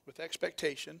with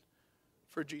expectation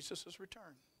for Jesus'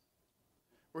 return,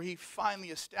 where he finally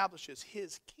establishes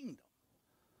his kingdom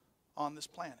on this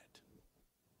planet,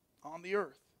 on the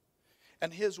earth.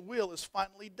 And his will is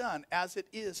finally done as it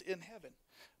is in heaven.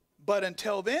 But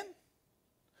until then,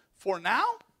 for now,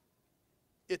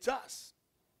 it's us.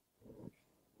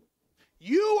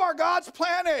 You are God's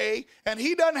plan A, and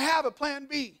he doesn't have a plan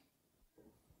B.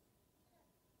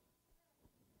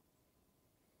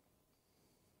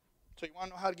 So you want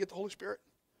to know how to get the Holy Spirit?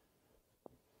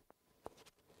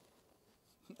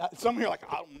 Some of you are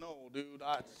like, I don't know, dude.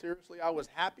 Seriously, I was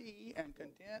happy and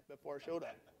content before I showed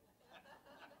up.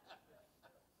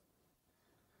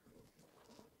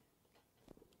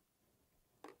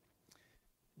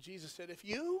 Jesus said, if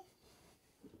you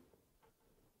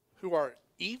who are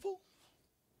evil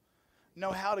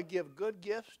know how to give good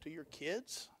gifts to your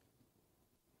kids,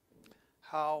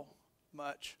 how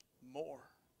much more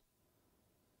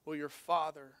will your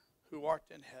Father who art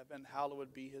in heaven,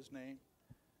 hallowed be his name,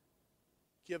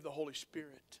 give the Holy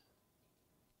Spirit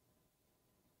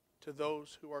to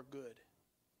those who are good,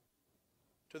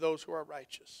 to those who are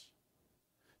righteous,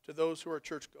 to those who are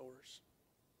churchgoers,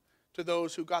 to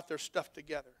those who got their stuff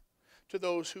together, to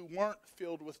those who weren't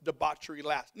filled with debauchery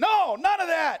last. No, none of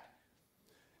that.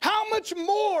 How much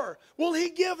more will he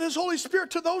give his Holy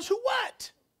Spirit to those who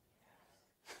what?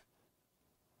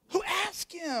 Who ask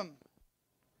him.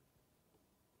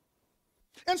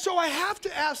 And so I have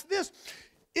to ask this.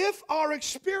 If our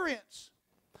experience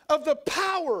of the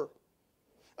power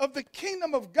of the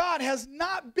kingdom of God has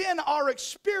not been our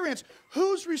experience,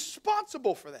 who's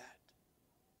responsible for that?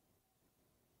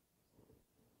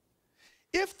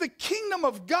 If the kingdom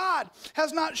of God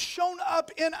has not shown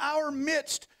up in our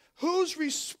midst, who's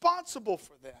responsible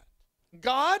for that?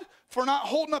 God for not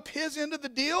holding up his end of the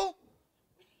deal?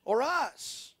 Or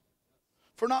us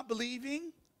for not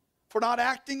believing, for not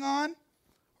acting on,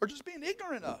 or just being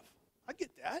ignorant of? I get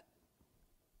that.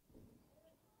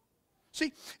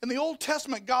 See, in the Old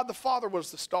Testament, God the Father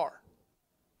was the star.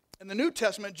 In the New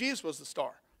Testament, Jesus was the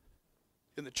star.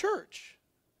 In the church,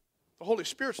 the Holy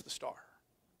Spirit's the star.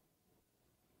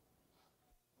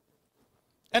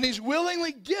 And he's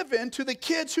willingly given to the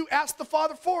kids who ask the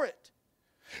Father for it,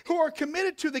 who are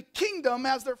committed to the kingdom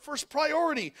as their first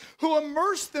priority, who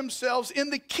immerse themselves in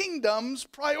the kingdom's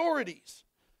priorities.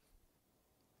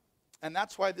 And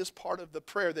that's why this part of the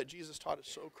prayer that Jesus taught is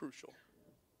so crucial.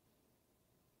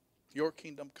 Your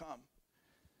kingdom come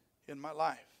in my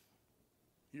life.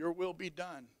 Your will be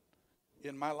done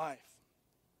in my life.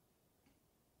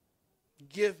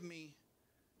 Give me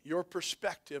your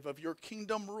perspective of your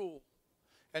kingdom rule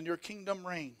and your kingdom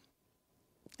reign,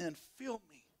 and fill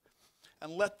me,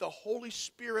 and let the Holy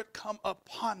Spirit come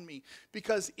upon me,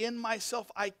 because in myself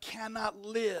I cannot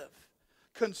live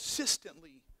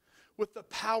consistently with the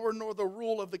power nor the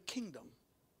rule of the kingdom.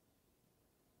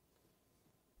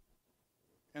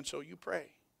 And so you pray,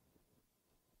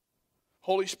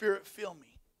 Holy Spirit, fill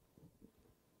me.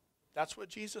 That's what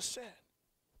Jesus said.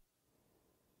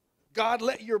 God,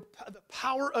 let the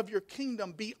power of your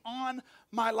kingdom be on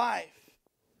my life.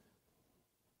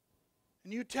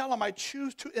 And you tell him, I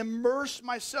choose to immerse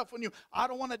myself in you. I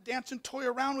don't want to dance and toy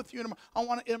around with you anymore. I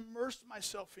want to immerse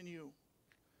myself in you.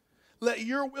 Let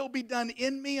your will be done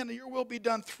in me and your will be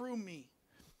done through me.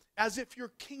 As if your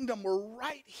kingdom were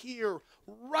right here,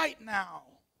 right now.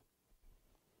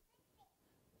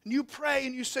 And you pray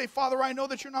and you say, Father, I know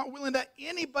that you're not willing that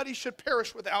anybody should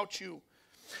perish without you.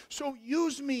 So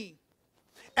use me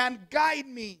and guide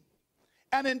me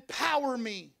and empower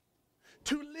me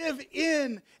to live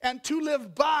in and to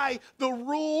live by the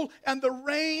rule and the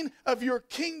reign of your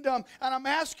kingdom. And I'm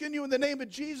asking you in the name of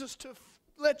Jesus to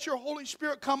let your Holy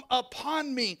Spirit come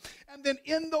upon me. And then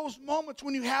in those moments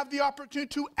when you have the opportunity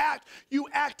to act, you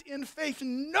act in faith,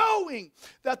 knowing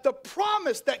that the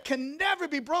promise that can never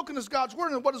be broken is God's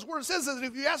word. And what his word says is that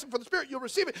if you ask him for the Spirit, you'll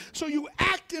receive it. So you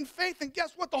act in faith, and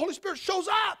guess what? The Holy Spirit shows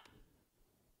up.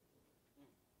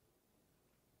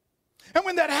 And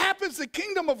when that happens, the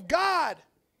kingdom of God,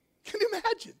 can you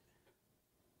imagine?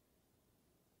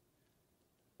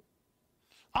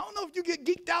 I don't know if you get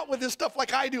geeked out with this stuff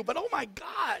like I do, but oh my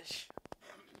gosh.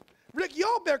 Rick,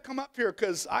 y'all better come up here,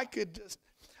 because I'm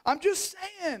just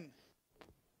saying.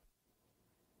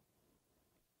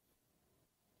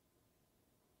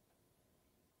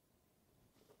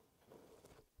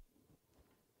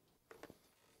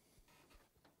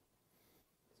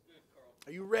 That's good, Carl.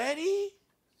 Are you ready?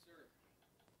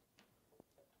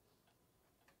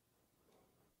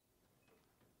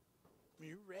 Are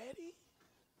you ready?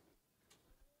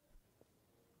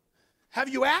 Have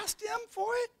you asked him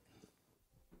for it?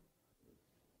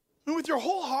 And with your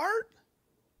whole heart?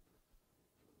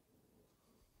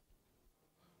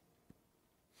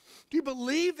 Do you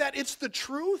believe that it's the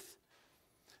truth?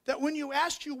 That when you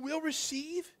ask, you will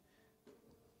receive?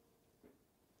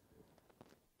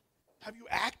 Have you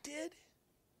acted?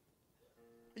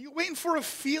 Are you waiting for a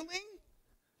feeling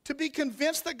to be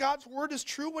convinced that God's word is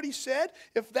true, what he said?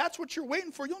 If that's what you're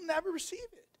waiting for, you'll never receive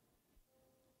it.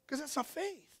 Because that's not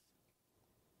faith.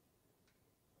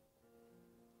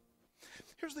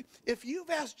 Here's the thing. If you've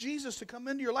asked Jesus to come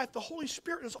into your life, the Holy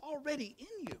Spirit is already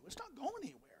in you. It's not going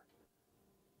anywhere.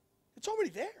 It's already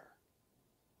there.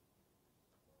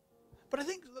 But I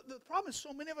think the problem is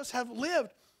so many of us have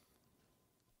lived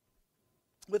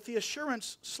with the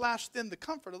assurance / then the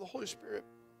comfort of the Holy Spirit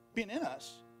being in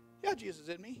us. Yeah, Jesus is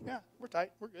in me. Yeah, we're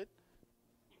tight. We're good.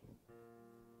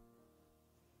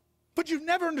 But you've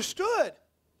never understood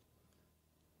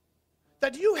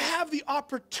that you have the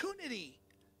opportunity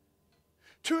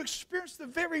to experience the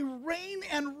very reign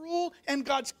and rule and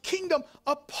God's kingdom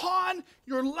upon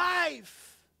your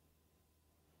life.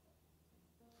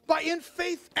 By in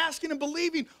faith asking and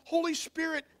believing, Holy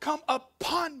Spirit, come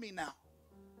upon me now.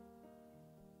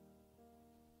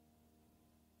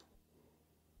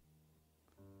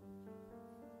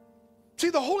 See,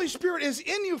 the Holy Spirit is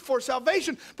in you for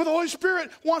salvation, but the Holy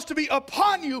Spirit wants to be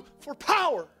upon you for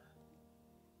power.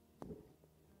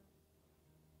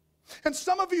 And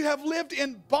some of you have lived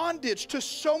in bondage to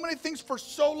so many things for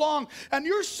so long, and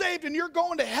you're saved and you're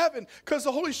going to heaven because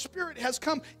the Holy Spirit has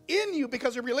come in you because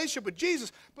of your relationship with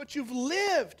Jesus, but you've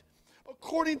lived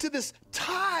according to this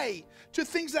tie to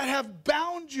things that have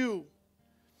bound you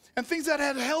and things that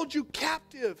have held you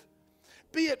captive,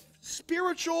 be it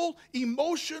spiritual,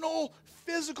 emotional,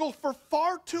 physical, for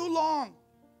far too long.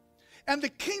 And the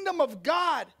kingdom of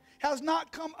God has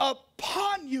not come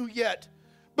upon you yet.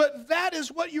 But that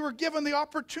is what you were given the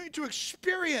opportunity to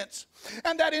experience.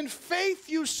 And that in faith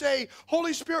you say,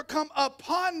 Holy Spirit, come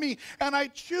upon me. And I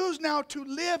choose now to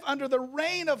live under the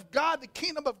reign of God, the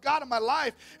kingdom of God in my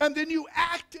life. And then you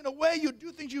act in a way, you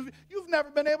do things you've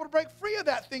never been able to break free of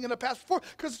that thing in the past before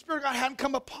because the Spirit of God hadn't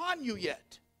come upon you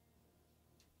yet.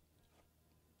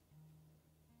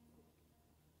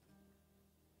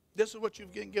 This is what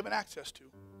you've been given access to.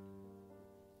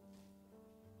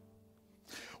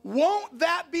 Won't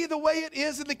that be the way it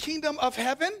is in the kingdom of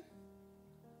heaven?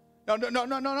 No,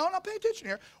 pay attention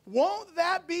here. Won't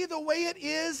that be the way it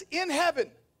is in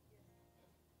heaven?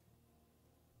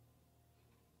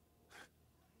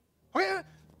 Okay.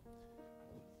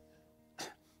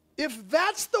 If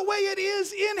that's the way it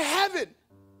is in heaven,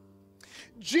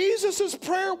 Jesus'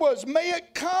 prayer was, may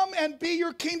it come and be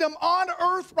your kingdom on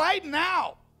earth right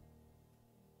now.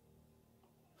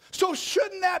 So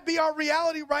shouldn't that be our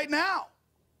reality right now?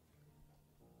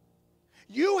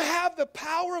 You have the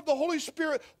power of the Holy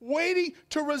Spirit waiting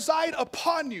to reside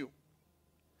upon you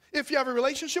if you have a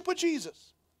relationship with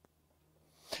Jesus.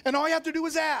 And all you have to do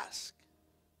is ask.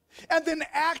 And then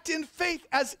act in faith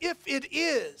as if it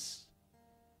is.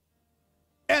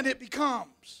 And it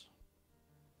becomes.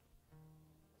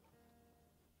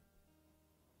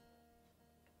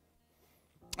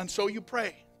 And so you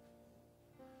pray.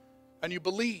 And you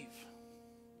believe.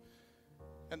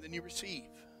 And then you receive.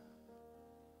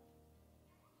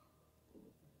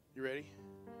 You ready?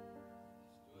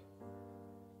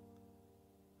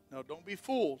 No, don't be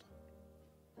fooled.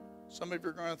 Some of you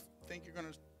are going to think you're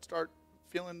going to start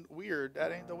feeling weird.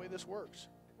 That ain't the way this works.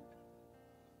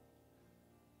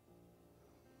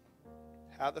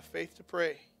 Have the faith to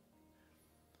pray.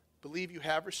 Believe you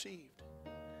have received.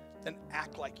 Then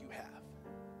act like you have.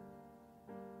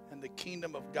 And the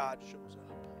kingdom of God shows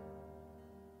up.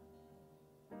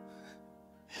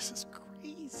 This is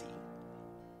crazy.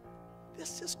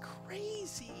 This is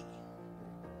crazy.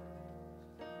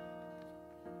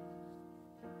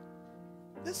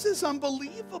 This is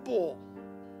unbelievable.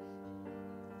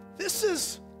 This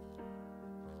is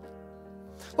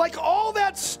like all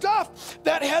that stuff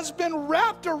that has been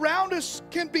wrapped around us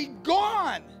can be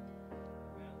gone.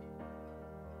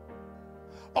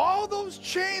 All those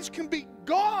chains can be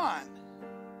gone.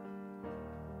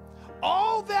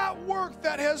 All that work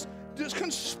that has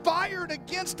conspired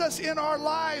against us in our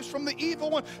lives from the evil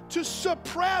one to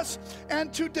suppress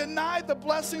and to deny the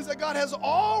blessings that God has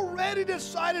already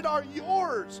decided are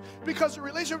yours because of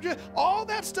relationship with Jesus. All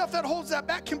that stuff that holds that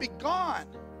back can be gone.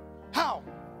 How?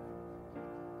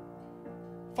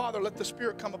 Father, let the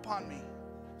Spirit come upon me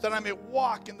that I may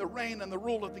walk in the reign and the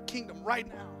rule of the kingdom right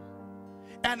now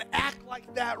and act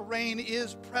like that reign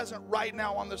is present right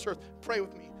now on this earth. Pray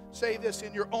with me. say this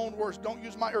in your own words. Don't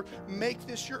use my, or make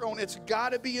this your own. It's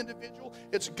got to be individual.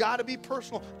 It's got to be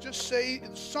personal. Just say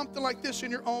something like this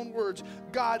in your own words.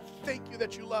 God, thank you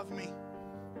that you love me.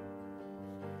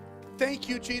 Thank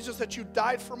you, Jesus, that you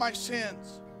died for my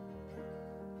sins.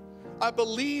 I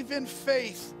believe in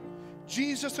faith,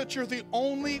 Jesus, that you're the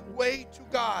only way to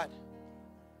God.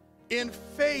 In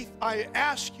faith, I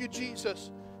ask you,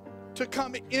 Jesus, to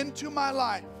come into my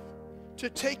life, to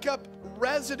take up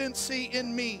residency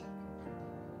in me.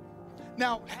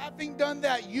 Now, having done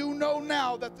that, you know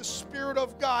now that the Spirit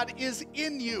of God is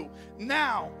in you.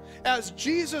 Now, as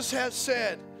Jesus has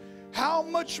said, how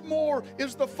much more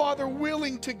is the Father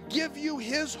willing to give you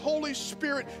His Holy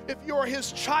Spirit if you are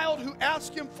His child who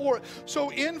asks Him for it? So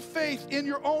in faith, in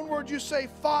your own words, you say,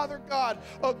 Father God,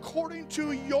 according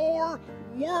to your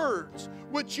words,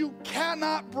 which you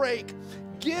cannot break,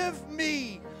 give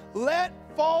me, let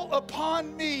fall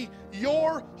upon me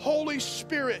your Holy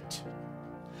Spirit.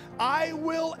 I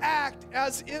will act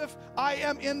as if I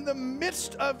am in the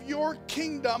midst of your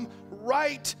kingdom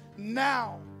right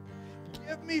now.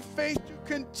 Give me faith to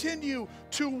continue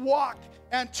to walk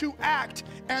and to act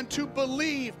and to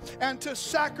believe and to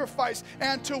sacrifice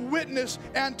and to witness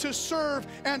and to serve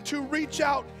and to reach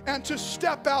out and to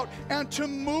step out and to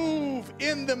move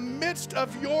in the midst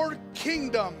of your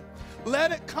kingdom.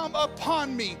 Let it come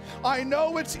upon me. I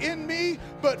know it's in me,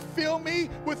 but fill me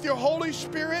with your Holy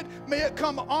Spirit. May it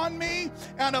come on me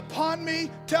and upon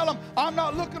me. Tell them, I'm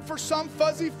not looking for some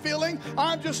fuzzy feeling.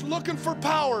 I'm just looking for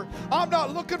power. I'm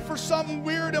not looking for some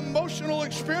weird emotional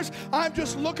experience. I'm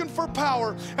just looking for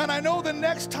power. And I know the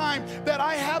next time that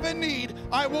I have a need,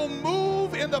 I will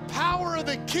move in the power of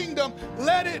the kingdom.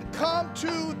 Let it come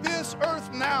to this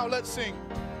earth now. Let's sing.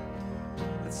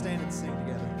 Let's stand and sing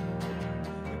together.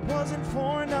 It wasn't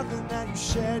for nothing that you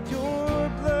shed your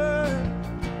blood.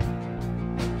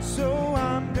 So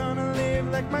I'm gonna live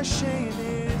like my shame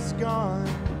is gone.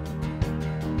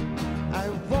 I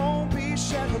won't be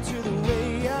shackled to the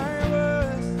way I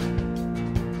was.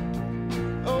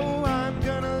 Oh, I'm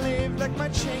gonna live like my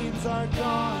chains are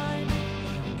gone.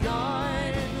 Gone.